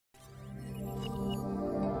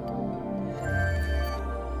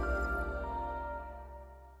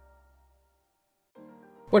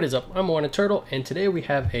What is up? I'm Turtle, and today we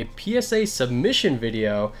have a PSA submission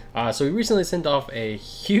video. So we recently sent off a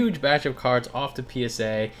huge batch of cards off to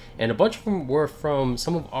PSA, and a bunch of them were from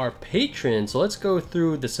some of our patrons. So let's go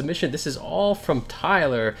through the submission. This is all from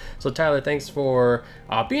Tyler. So Tyler, thanks for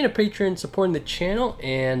being a patron, supporting the channel,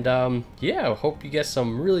 and yeah, I hope you get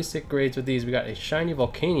some really sick grades with these. We got a shiny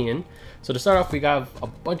Volcanion. So to start off, we got a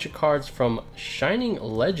bunch of cards from Shining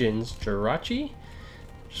Legends Jirachi.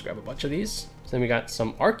 Just grab a bunch of these. Then we got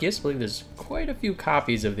some Arceus. I believe there's quite a few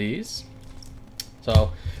copies of these.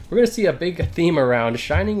 So we're going to see a big theme around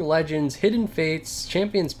Shining Legends, Hidden Fates,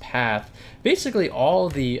 Champion's Path. Basically all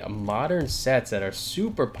the modern sets that are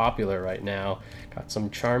super popular right now. Got some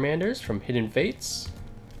Charmanders from Hidden Fates.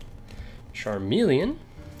 Charmeleon.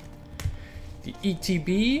 The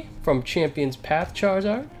ETB from Champion's Path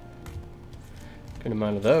Charizard. Good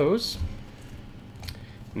amount of those.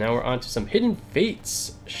 Now we're on to some Hidden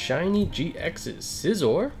Fates, Shiny GXs,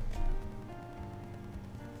 Scizor.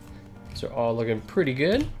 These are all looking pretty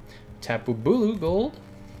good. Tapu Bulu Gold.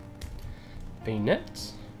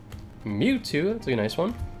 Bayonet. Mewtwo, that's a nice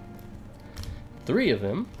one. 3 of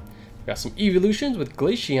them. Got some evolutions with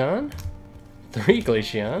Glaceon. 3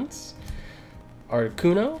 Glaceons.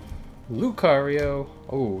 Articuno. Lucario.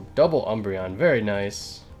 Oh, double Umbreon, very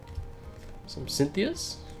nice. Some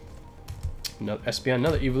Cynthias. Another Espeon,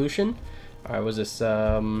 another evolution. Alright, was this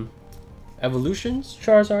Evolutions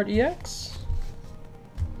Charizard EX?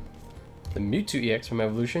 The Mewtwo EX from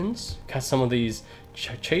Evolutions. Got some of these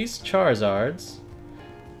Chase Charizards.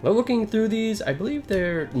 Well, looking through these, I believe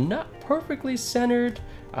they're not perfectly centered.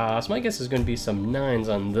 So my guess is going to be some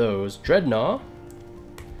 9s on those. Dreadnought.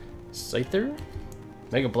 Scyther.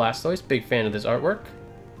 Mega Blastoise, big fan of this artwork.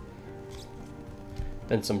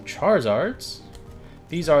 Then some Charizards.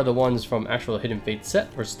 These are the ones from actual Hidden Fate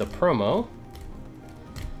set versus the promo.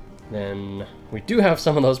 Then we do have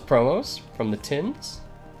some of those promos from the tins.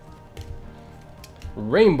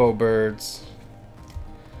 Rainbow Birds.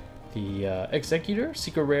 The Executor,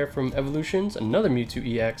 Secret Rare from Evolutions, another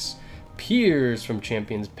Mewtwo EX. Piers from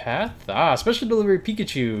Champion's Path. Special Delivery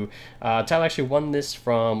Pikachu. Tyler actually won this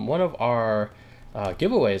from one of our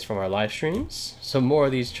giveaways from our live streams. Some more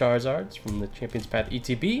of these Charizards from the Champion's Path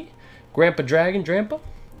ETB. Grandpa Dragon, Drampa.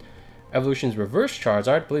 Evolution's Reverse Charizard.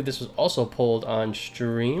 I believe this was also pulled on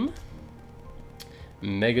stream.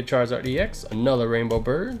 Mega Charizard EX. Another Rainbow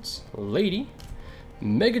Birds. Lady.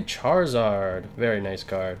 Mega Charizard. Very nice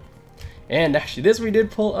card. And actually, this we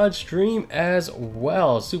did pull on stream as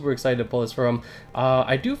well. Super excited to pull this from.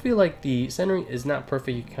 I do feel like the centering is not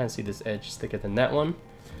perfect. You can kind of see this edge thicker than that one.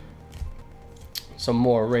 Some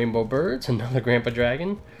more Rainbow Birds. Another Grandpa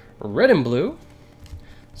Dragon. Red and Blue.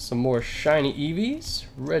 Some more shiny Eevees,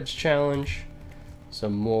 Red's Challenge,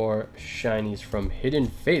 some more shinies from Hidden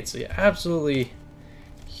Fates. So yeah, absolutely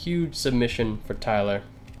huge submission for Tyler.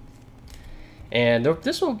 And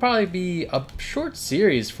this will probably be a short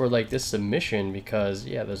series for like this submission because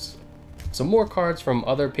yeah, there's some more cards from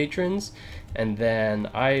other patrons, and then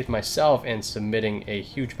I myself am submitting a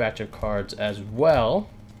huge batch of cards as well.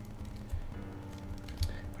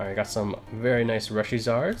 Alright, got some very nice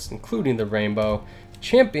Rushizards, including the Rainbow.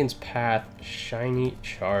 Champion's Path, Shiny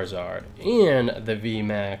Charizard, and the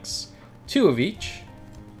VMAX, 2 of each.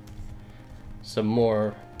 Some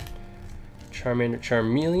more Charmander,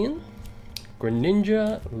 Charmeleon,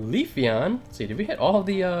 Greninja, Leafeon. Let's see, did we hit all of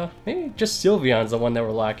the, maybe just Sylveon's the one that we're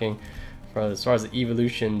lacking for as far as the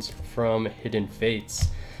evolutions from Hidden Fates.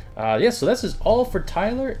 Yeah, so this is all for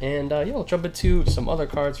Tyler, and yeah, we'll jump into some other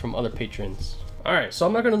cards from other patrons. Alright, so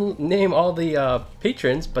I'm not going to name all the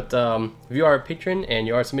patrons, but if you are a patron and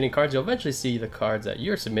you are submitting cards, you'll eventually see the cards that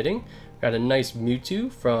you're submitting. Got a nice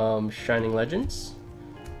Mewtwo from Shining Legends.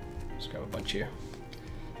 Let's grab a bunch here.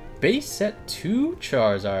 Base set 2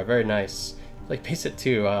 Charizard, very nice. Like base set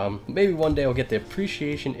 2, maybe one day I'll get the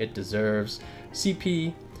appreciation it deserves.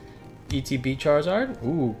 CP, ETB Charizard.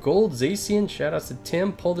 Ooh, Gold Zacian, shoutouts to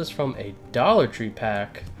Tim, pulled this from a Dollar Tree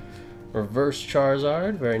pack. Reverse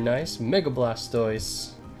Charizard, very nice. Mega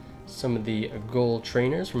Blastoise. Some of the gold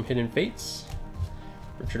trainers from Hidden Fates.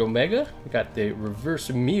 Richard Omega. We got the Reverse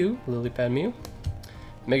Mew, Lilipad Mew.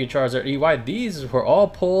 Mega Charizard EY. These were all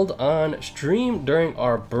pulled on stream during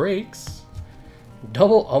our breaks.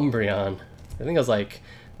 Double Umbreon. I think it was like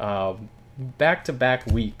back-to-back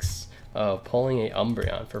weeks of pulling a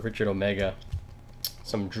Umbreon for Richard Omega.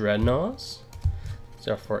 Some Dreadnoughts.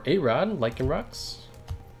 So for A-Rod, Lycanrocs.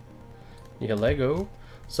 Lego,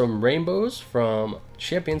 some Rainbows from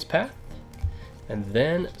Champion's Path, and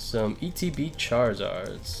then some ETB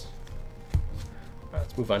Charizards. Right,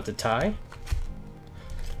 let's move on to Ty.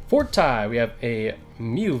 For Ty, we have a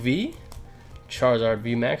Mew V, Charizard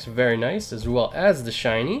VMAX, very nice, as well as the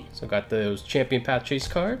shiny. So got those Champion Path Chase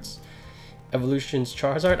cards. Evolutions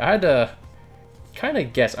Charizard. I had to kind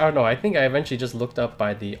of guess. I don't know. I think I eventually just looked up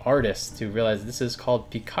by the artist to realize this is called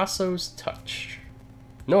Picasso's Touch.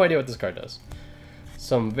 No idea what this card does.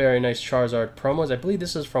 Some very nice Charizard promos. I believe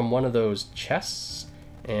this is from one of those chests.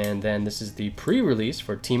 And then this is the pre-release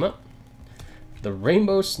for Team Up. The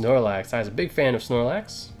Rainbow Snorlax. I was a big fan of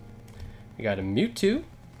Snorlax. We got a Mewtwo.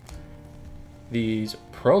 These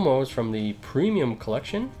promos from the Premium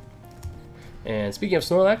Collection. And speaking of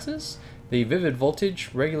Snorlaxes, the Vivid Voltage,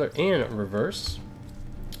 regular and reverse.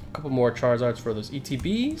 A couple more Charizards for those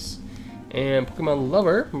ETBs. And Pokemon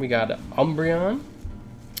Lover, we got Umbreon.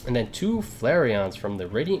 And then 2 Flareons from the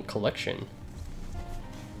Radiant Collection.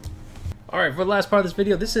 Alright, for the last part of this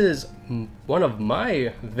video, this is one of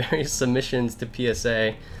my various submissions to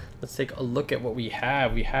PSA. Let's take a look at what we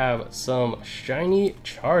have. We have some shiny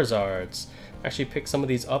Charizards. Actually picked some of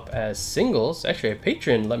these up as singles. Actually, a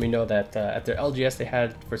patron let me know that at their LGS they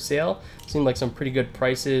had for sale. Seemed like some pretty good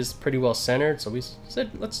prices, pretty well centered. So we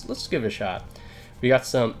said, let's give it a shot. We got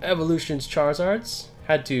some Evolutions Charizards.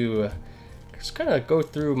 Had to just kind of go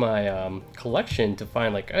through my collection to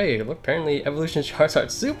find like, hey, look, apparently Evolutions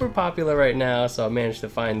Charizard's super popular right now. So I managed to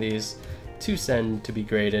find these to send to be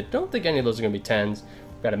graded. Don't think any of those are gonna be 10s.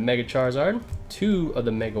 Got a Mega Charizard, 2 of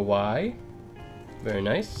the Mega Y. Very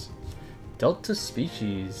nice. Delta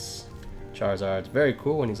Species Charizard, very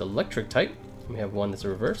cool when he's electric type. We have one that's a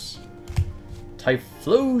reverse.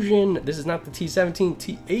 Typhlosion, this is not the T17,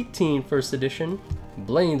 T18 first edition.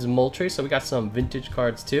 Blaine's Moltres, so we got some vintage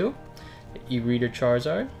cards too. The E-Reader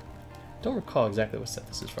Charizard. Don't recall exactly what set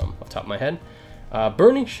this is from off the top of my head.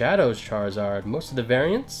 Burning Shadows Charizard, most of the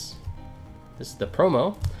variants. This is the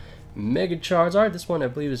promo. Mega Charizard, this one I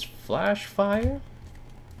believe is Flash Fire.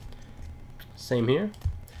 Same here.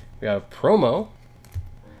 We got a promo,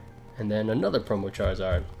 and then another promo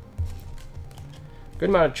Charizard. Good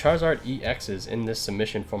amount of Charizard EXs in this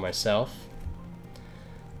submission for myself.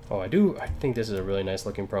 Oh, I think this is a really nice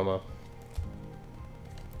looking promo.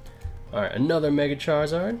 Alright, another Mega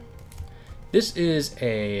Charizard. This is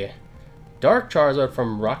a Dark Charizard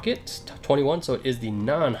from Rocket 21, so it is the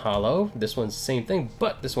non-holo. This one's the same thing,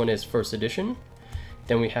 but this one is first edition.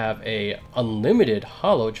 Then we have a Unlimited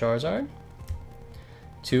Holo Charizard.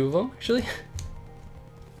 2 of them, actually.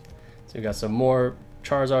 So we got some more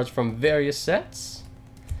Charizards from various sets.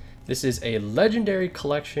 This is a Legendary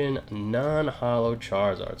Collection non-holo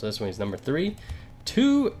Charizard. So this one is number 3.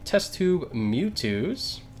 2 Test Tube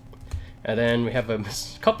Mewtwo's. And then we have a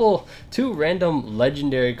couple, 2 random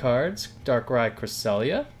legendary cards, Darkrai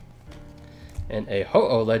Cresselia, and a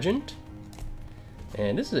Ho-Oh Legend.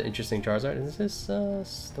 And this is an interesting Charizard. Is this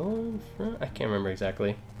Stormfront? I can't remember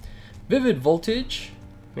exactly. Vivid Voltage,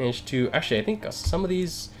 managed to, actually I think some of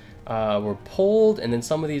these were pulled, and then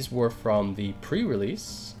some of these were from the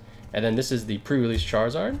pre-release. And then this is the pre-release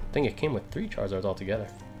Charizard. I think it came with 3 Charizards altogether.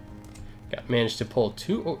 Managed to pull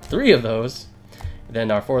 3 of those. Then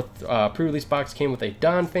our 4th pre-release box came with a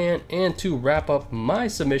Donphan, and to wrap up my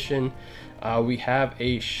submission, we have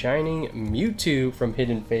a Shining Mewtwo from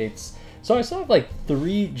Hidden Fates. So I still have like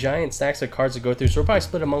 3 giant stacks of cards to go through, so we'll probably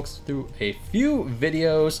split amongst through a few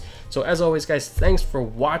videos. So as always, guys, thanks for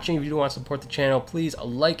watching. If you do want to support the channel, please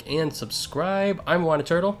like and subscribe. I'm Wanted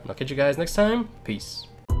Turtle, and I'll catch you guys next time. Peace.